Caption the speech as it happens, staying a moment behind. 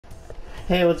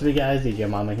Hey, what's up guys,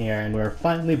 DJMama here, and we're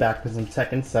finally back with some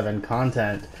Tekken 7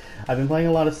 content. I've been playing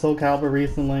a lot of Soul Calibur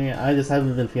recently. I just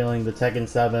haven't been feeling the Tekken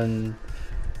 7,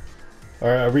 I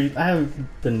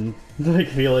haven't been like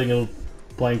feeling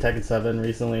playing Tekken 7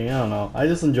 recently. I don't know. I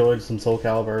just enjoyed some Soul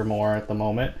Calibur more at the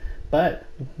moment, but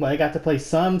I got to play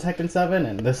some Tekken 7,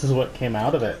 and this is what came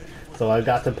out of it. So I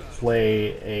got to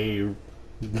play a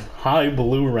high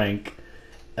blue rank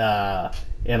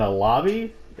in a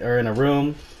lobby or in a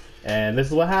room. And this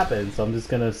is what happened, so I'm just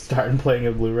gonna start playing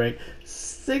a blue rank.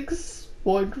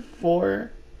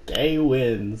 6.4k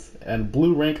wins and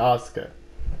blue rank Asuka.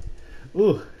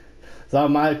 Ooh, so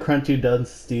my crunchy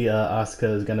dusty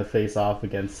Asuka is gonna face off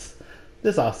against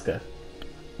this Asuka.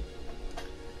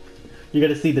 You're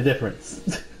gonna see the difference.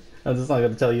 I'm just not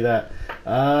gonna tell you that.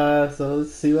 So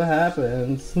let's see what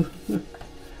happens.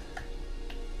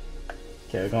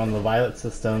 Okay, I go on the Violet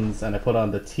systems and I put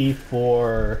on the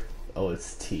T4. Oh,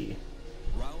 it's T.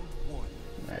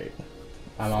 Right.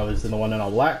 I'm obviously the one in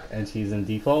all black, and she's in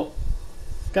default.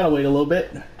 Gotta wait a little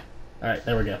bit. Alright,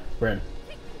 there we go. We're in.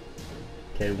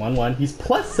 Okay, 1-1. He's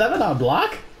 +7 on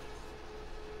block?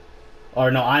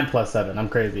 Or no, I'm +7. I'm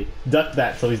crazy. Duck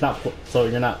that, so he's not. So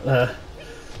you're not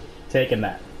taking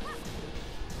that.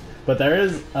 But there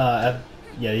is. Yeah,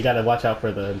 you gotta watch out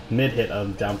for the mid hit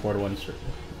of down 4-1.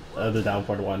 The down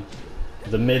 4-1.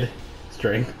 The mid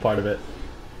string part of it.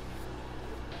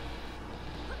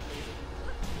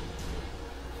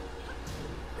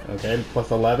 Okay,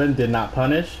 +11, did not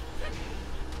punish.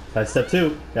 Side step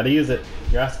 2, gotta use it.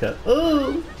 Your Asuka.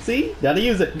 Ooh, see? Gotta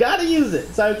use it. Gotta use it!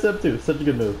 Side step 2, such a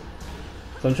good move.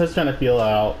 So I'm just trying to feel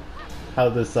out how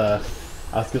this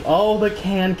Asuka. Oh, the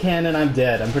cannon, I'm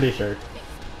dead, I'm pretty sure.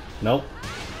 Nope.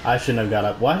 I shouldn't have got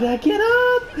up. Why did I get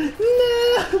up?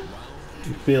 No!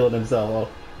 Feeling himself.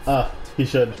 Oh, he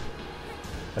should.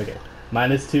 Okay.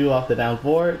 -2 off the down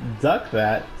 4. Duck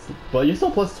that. But you're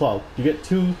still +12. You get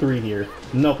 2-3 here.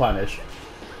 No punish.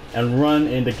 And run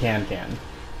into can.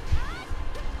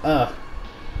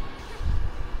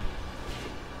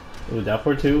 Ooh, down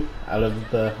 4-2. Out of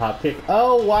the hop kick.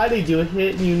 Oh, why did you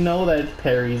hit? You know that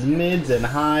parries mids and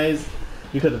highs.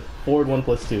 You could have forward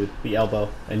 1+2. The elbow.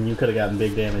 And you could have gotten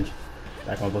big damage.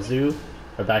 Back 1+2.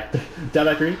 Or back. Down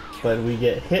by 3. But we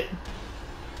get hit.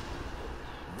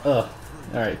 Ugh.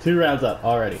 Alright, 2 rounds up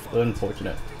already.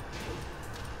 Unfortunate.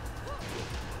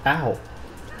 Ow.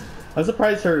 I'm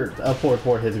surprised her forward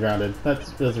 4 hits grounded.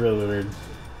 That's really weird.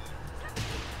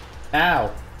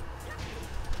 Ow.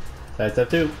 Side step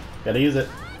 2. Gotta use it.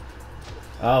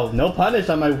 Oh, no punish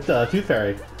on my Tooth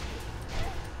Fairy.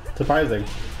 Surprising.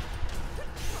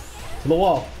 To the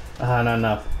wall. Ah, not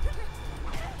enough.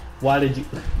 Why did you...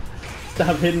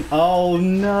 Stop hitting... Oh,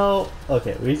 no.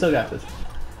 Okay, we still got this.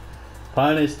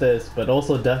 Punish this, but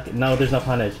also duck. No, there's no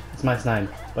punish. It's -9.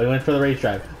 But I went for the rage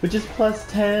drive, which is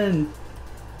 +10.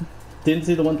 Didn't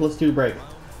see the 1+2 break.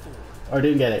 Or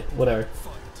didn't get it. Whatever.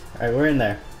 Alright, we're in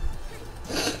there.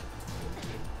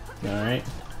 Alright.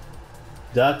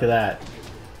 Duck that.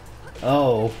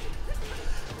 Oh.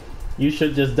 You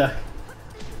should just duck.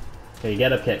 Okay,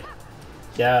 get a kick.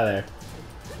 Get out of there.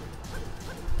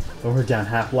 Oh, we're down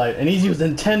half life. And he's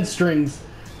using 10 strings.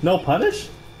 No punish?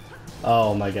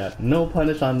 Oh my god. No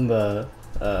punish on the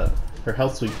her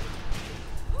health sweep.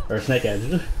 Or snake edge.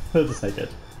 The snake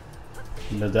edge.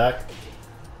 No duck.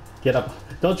 Get up.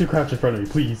 Don't you crouch in front of me,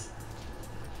 please.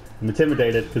 I'm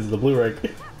intimidated because of the blue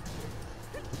rank.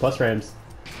 Plus rams.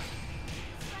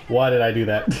 Why did I do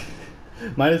that?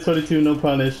 -22, no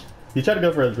punish. You tried to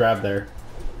go for a grab there.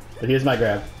 But here's my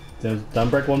grab. Dumb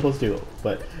break 1+2.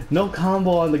 But no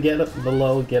combo on the the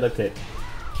low get up kick.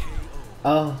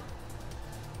 Oh.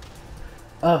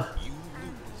 Oh.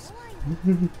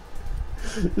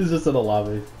 This is just in a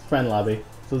lobby. It's friend lobby.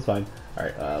 So it's fine.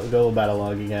 Alright, we'll go battle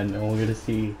log again and we're gonna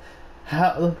see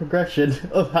how the progression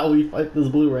of how we fight this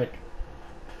blue rank.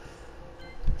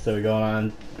 So we're going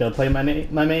on. Gonna play my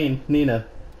main, Nina.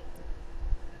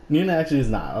 Nina actually is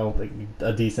not, I don't think,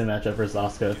 a decent matchup versus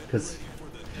Asuka, because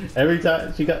every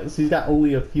time she's got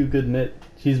only a few good mid.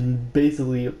 She's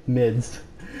basically mids.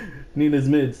 Nina's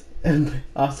mids. And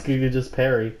Asuka could just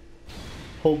parry.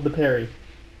 Hold the parry.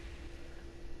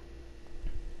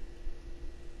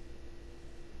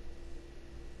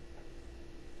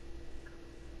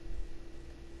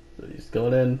 So he's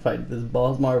going in, fight this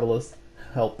boss marvelous.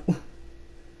 Help.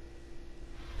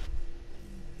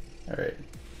 Alright.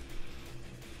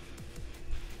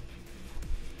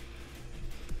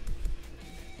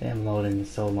 Damn, loading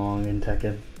is so long in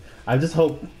Tekken. I just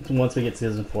hope once we get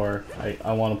season 4,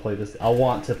 I want to play this. I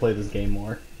want to play this game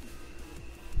more.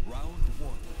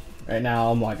 Right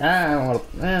now, I'm like, I don't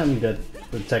want to. I'm good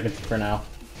with Tekken for now.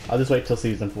 I'll just wait till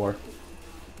season 4.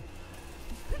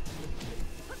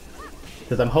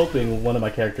 Because I'm hoping one of my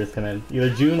characters come in. Either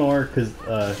June or because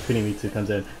Kunimitsu comes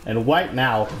in. And right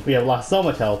now, we have lost so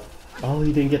much health. Oh,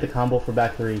 he didn't get the combo for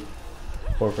back 3.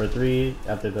 4 for 3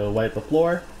 after the wipe the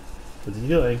floor. What's he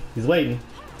doing? He's waiting.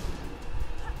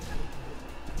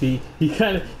 He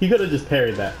could have just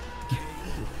parried that.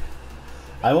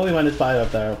 I'm only -5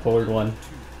 up there, forward 1.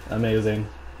 Amazing.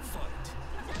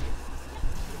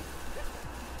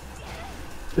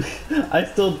 I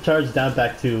still charged down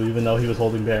back 2 even though he was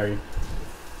holding parry.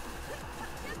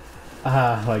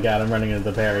 Ah, my god, I'm running into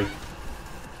the parry.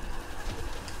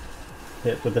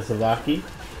 Hit with the Savaki.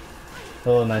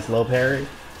 Oh, nice low parry.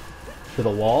 To the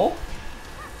wall.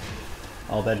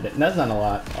 Oh, that's not a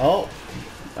lot. Oh,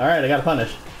 alright, I got a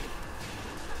punish.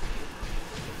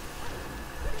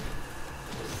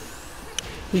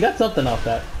 He got something off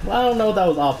that. Well, I don't know if that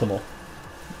was optimal.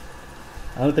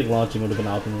 I don't think launching would have been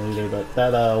optimal either, but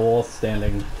that wall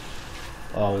standing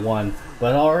won.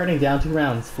 But already down 2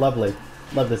 rounds. Lovely.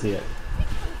 Love to see it.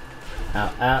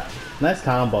 Ow, ow. Nice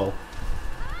combo.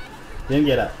 Didn't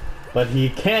get up. But he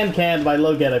can by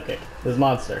low get up kick. This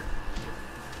monster.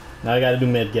 Now I gotta do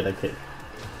mid get up kick.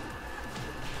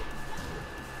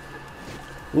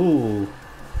 Ooh.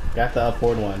 Got the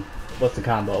upward 1. What's the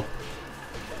combo?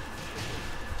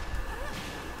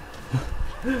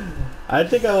 I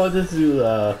think I wanted to do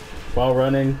while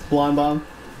running Blonde Bomb,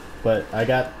 but I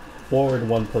got forward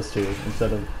 1+2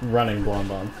 instead of running Blonde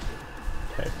Bomb.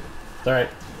 Okay, it's alright.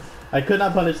 I could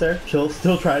not punish there.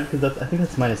 Still tried because I think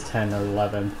that's -10 or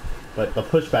 11, but the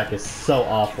pushback is so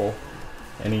awful,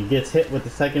 and he gets hit with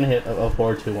the second hit of a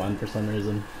 4-2-1 for some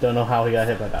reason. Don't know how he got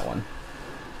hit by that one.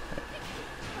 Okay.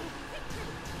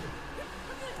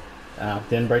 Ow,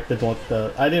 didn't break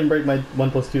I didn't break my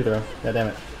 1+2 throw. God damn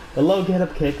it. The low get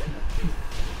up kick.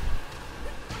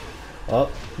 Oh,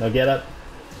 no get up.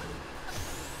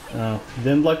 Oh,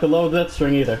 didn't block the low death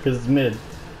string either, because it's mid.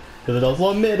 Because it's also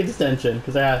a mid extension,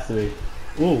 because there has to be.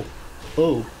 Ooh.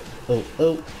 Ooh. Oh,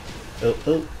 oh. Oh,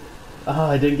 oh. Oh,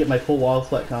 I didn't get my full wall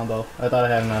split combo. I thought I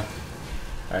had enough.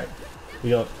 Alright. We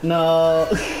go. No!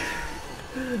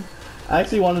 I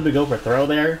actually wanted to go for throw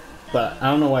there, but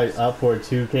I don't know why up forward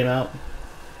 2 came out.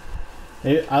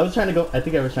 Maybe, I was trying to go. I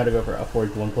think I was trying to go for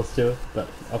upward 1+2, but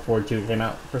upward 2 came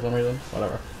out for some reason.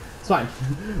 Whatever, it's fine.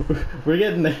 We're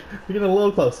getting there. We're getting a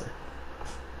little closer.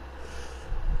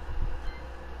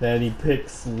 Then he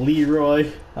picks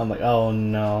Leroy. I'm like, oh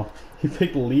no. He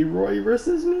picked Leroy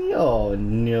versus me. Oh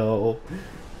no,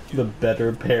 the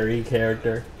better parry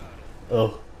character.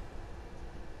 Oh.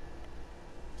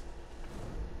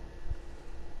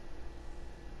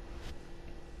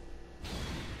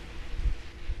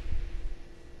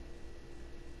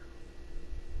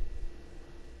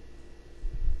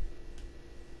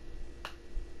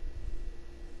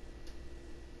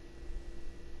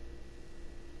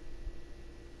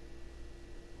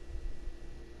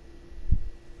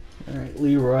 Alright,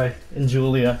 Leroy and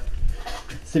Julia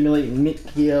simulate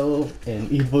Mikio in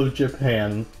Evo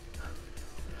Japan.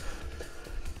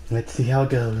 Let's see how it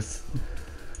goes.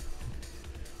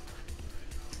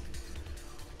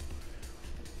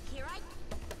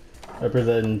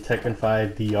 Representing Tekken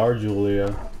 5 DR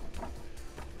Julia.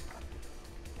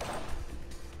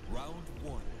 Round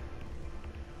 1.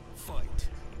 Fight.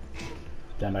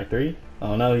 Down by 3?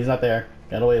 Oh no, he's not there.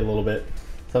 Gotta wait a little bit.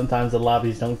 Sometimes the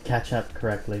lobbies don't catch up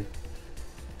correctly.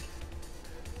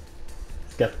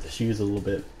 Scuff the shoes a little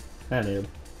bit. I knew.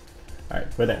 Alright,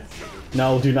 we're there.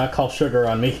 No, do not call sugar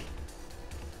on me.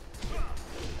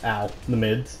 Ow, the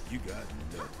mids. You got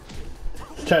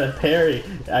nothing. He's trying to parry.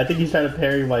 I think he's trying to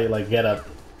parry my like get up.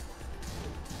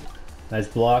 Nice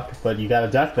block, but you gotta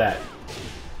duck that.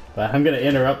 But I'm gonna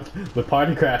interrupt with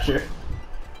Party Crasher.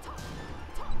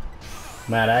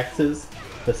 Mad Axes,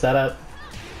 the setup.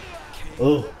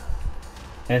 Ooh.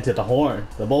 And to the horn,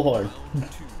 the bullhorn.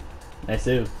 Nice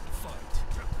too.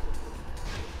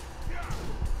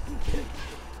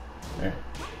 Alright.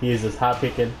 He uses hop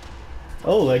kicking.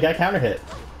 Oh, I got counter hit.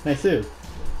 Nice too.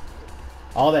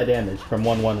 All that damage from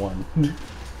 1-1-1.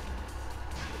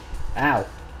 Ow.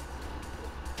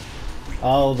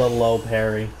 Oh, the low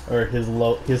parry. Or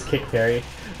his kick parry.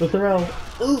 The throw.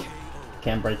 Ooh.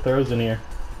 Can't break throws in here.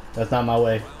 That's not my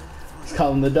way. He's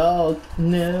calling the dog.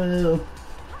 No.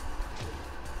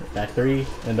 Back 3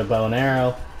 into bow and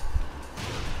arrow.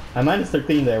 I'm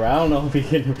 -13 there, but I don't know if he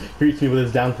can reach me with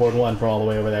his down forward 1 from all the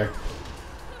way over there.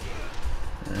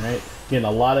 Alright. Getting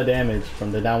a lot of damage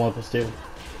from the down 1+2.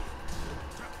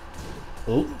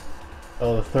 Ooh.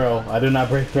 Oh, the throw. I do not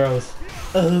break throws.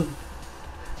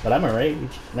 But I'm a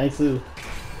rage. Nice.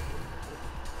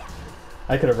 I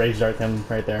I could have rage dart him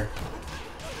right there.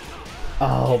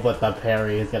 Oh, but the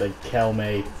parry is gonna kill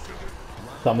me.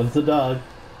 Summons the dog.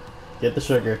 Get the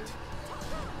sugar.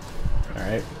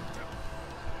 Alright.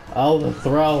 Oh, the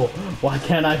throw! Why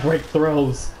can't I break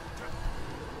throws?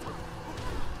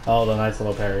 Oh, the nice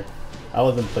little parry. I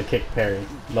wasn't the kick parry.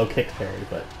 Low kick parry,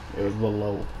 but it was the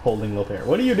low, holding low parry.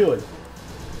 What are you doing?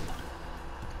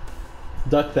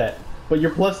 Duck that. But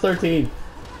you're plus 13.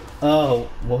 Oh,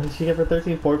 what did she get for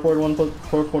 13? 4 forward 1,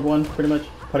 4 forward 1, pretty much.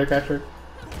 Putter catcher.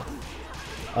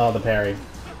 Oh, the parry.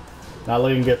 Not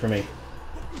looking good for me.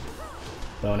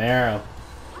 Bow and arrow.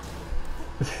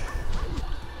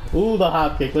 Ooh, the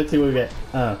hop kick. Let's see what we get.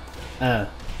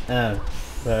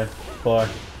 4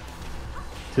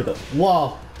 to the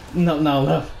wall.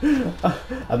 No.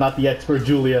 I'm not the expert,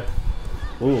 Julia.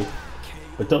 Ooh,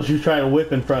 but don't you try to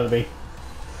whip in front of me,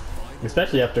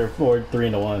 especially after forward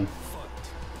 3-1.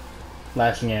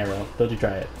 Lashing arrow. Don't you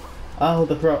try it. Oh,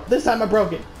 the throw. This time I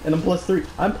broke it, and I'm plus 3.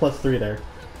 I'm plus 3 there,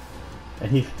 and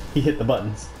he hit the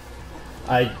buttons.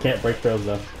 I can't break throws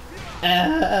though.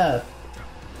 Ah!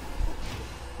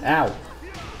 Ow.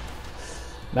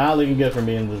 Not looking good for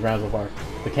me in this round so far.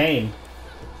 The cane.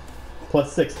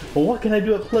 Plus 6. But what can I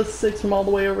do at plus 6 from all the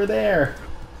way over there?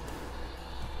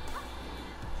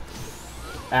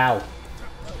 Ow.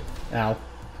 Ow.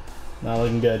 Not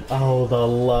looking good. Oh, the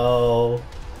low.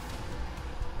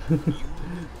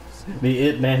 The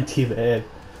It Man T-Bag.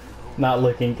 Not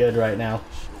looking good right now.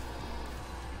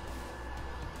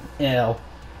 Ew.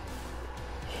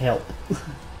 Help.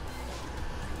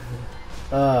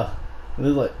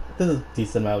 This is a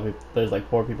decent amount of people. There's like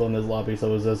 4 people in this lobby, so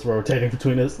it was just rotating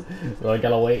between us. So I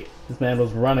gotta wait. This man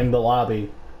was running the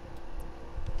lobby.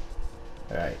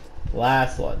 Alright,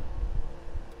 last one.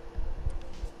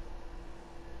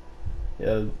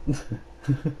 Yeah.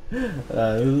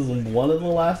 This is one of the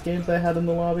last games I had in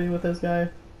the lobby with this guy.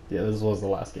 Yeah, this was the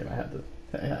last game I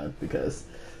had because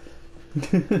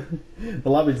the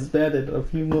lobby disbanded a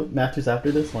few matches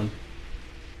after this one.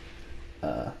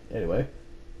 Anyway.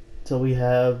 So we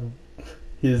have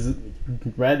his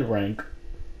red rank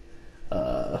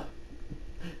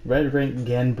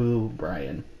Ganbu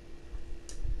Brian.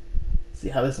 See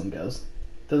how this one goes.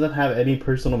 Doesn't have any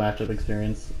personal matchup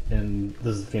experience in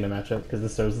the Zafina matchup because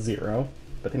this shows 0,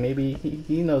 but maybe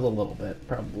he knows a little bit,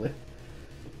 probably.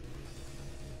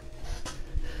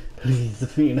 Please,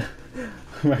 Zafina,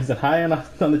 rising high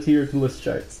on the tier list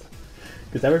charts.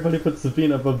 Because everybody puts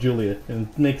Zafina above Julia, and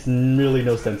it makes really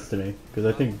no sense to me. Because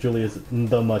I think Julia is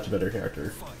the much better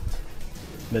character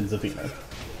than Zafina.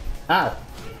 Ow!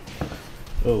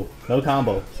 Oh, no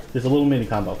combo. Just a little mini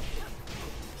combo.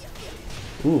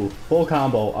 Ooh, full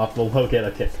combo off the low get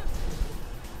a kick.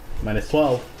 Minus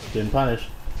 12, didn't punish.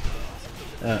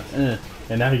 And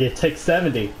now you take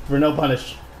 70 for no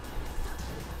punish.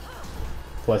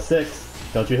 Plus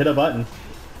 6, don't you hit a button.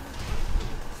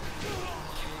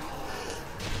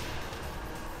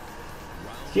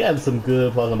 She had some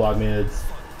good plus and block mids.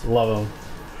 Love them.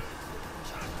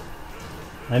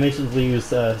 I initially used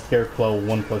Scarecrow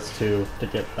 1+2 to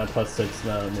get that plus 6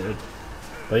 mid.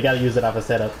 But you gotta use it off a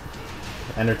setup.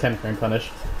 Enter 10 frame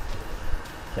punish.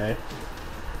 Okay.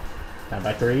 Now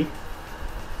by 3.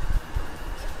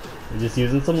 We're just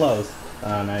using some lows.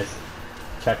 Oh, nice.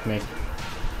 Check me.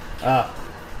 Ah.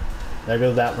 There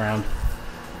goes that round.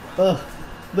 Ugh.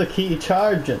 The key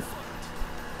charging.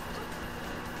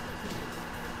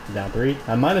 Down 3.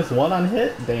 I'm -1 on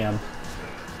hit? Damn.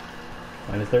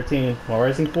 Minus 13. Wall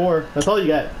rising 4. That's all you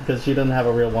get, because she doesn't have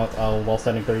a real wall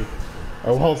standing 3.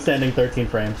 Or wall standing 13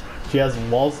 frame. She has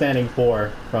wall standing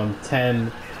 4 from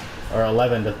 10 or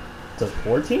 11 to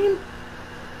 14?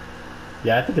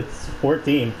 Yeah, I think it's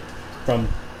 14. From.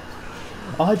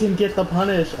 Oh, I didn't get the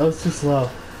punish. I was too slow.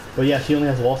 But yeah, she only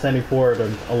has wall standing 4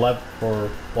 to 11 or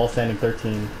wall standing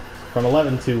 13. From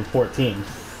 11 to 14.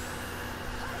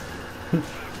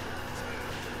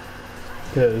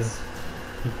 Because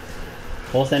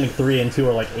wall standing 3 and 2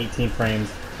 are like 18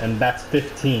 frames, and that's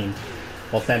 15.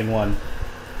 Wall standing 1.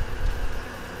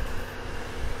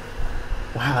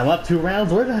 Wow, I'm up 2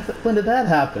 rounds. When did that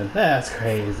happen? That's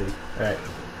crazy. Alright.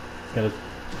 Gonna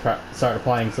start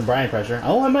applying some Brian pressure.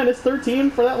 Oh, I'm minus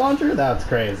 13 for that launcher? That's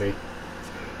crazy.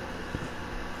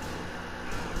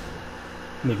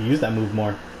 Need to use that move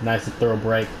more. Nice to throw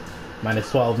break. Minus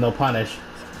 12, no punish.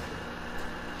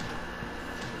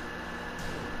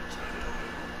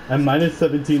 I'm minus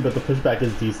 17, but the pushback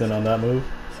is decent on that move.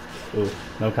 Ooh,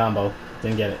 no combo.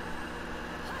 Didn't get it.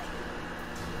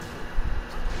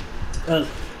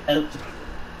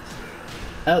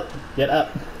 Out. Get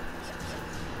up.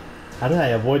 How did I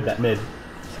avoid that mid?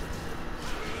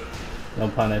 No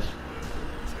punish.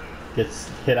 Gets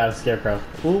hit out of Scarecrow.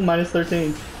 Ooh, minus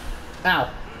 13. Ow.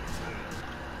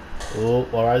 Ooh,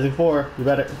 while rising 4. You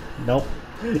better. Nope.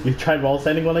 You tried wall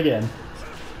standing one again.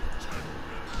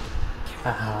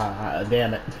 Ah,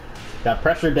 damn it. Got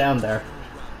pressure down there.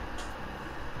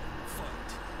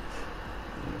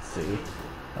 Let's see.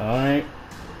 Alright.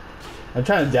 I'm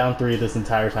trying to down 3 this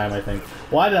entire time, I think.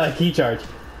 Why did I key charge?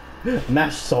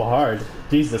 Mashed so hard.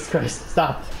 Jesus Christ.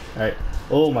 Stop. Alright.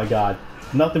 Oh my god.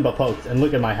 Nothing but pokes. And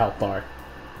look at my health bar.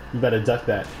 You better duck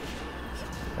that.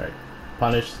 Alright.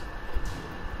 Punish.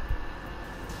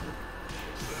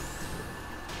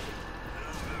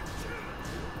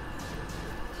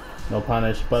 No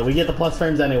punish. But we get the plus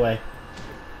frames anyway.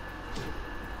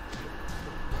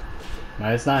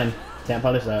 Minus 9. Can't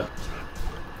punish that.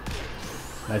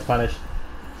 Nice punish.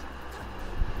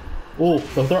 Ooh,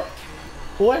 the throw.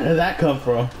 Where did that come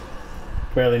from?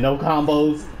 Barely no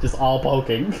combos, just all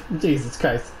poking. Jesus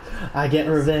Christ. I get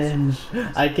revenge.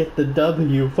 I get the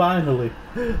W finally.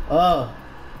 Oh.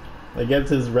 Against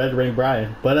his Red Ring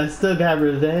Brian. But I still got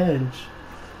revenge.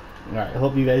 Alright, I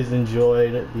hope you guys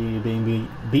enjoyed the being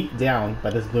beat down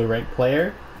by this blue rank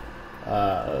player.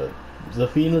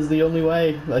 Zafina is the only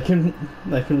way I can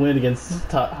win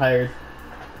against higher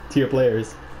tier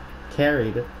players.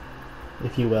 Carried,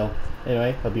 if you will.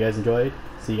 Anyway, hope you guys enjoyed.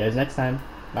 See you guys next time.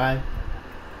 Bye.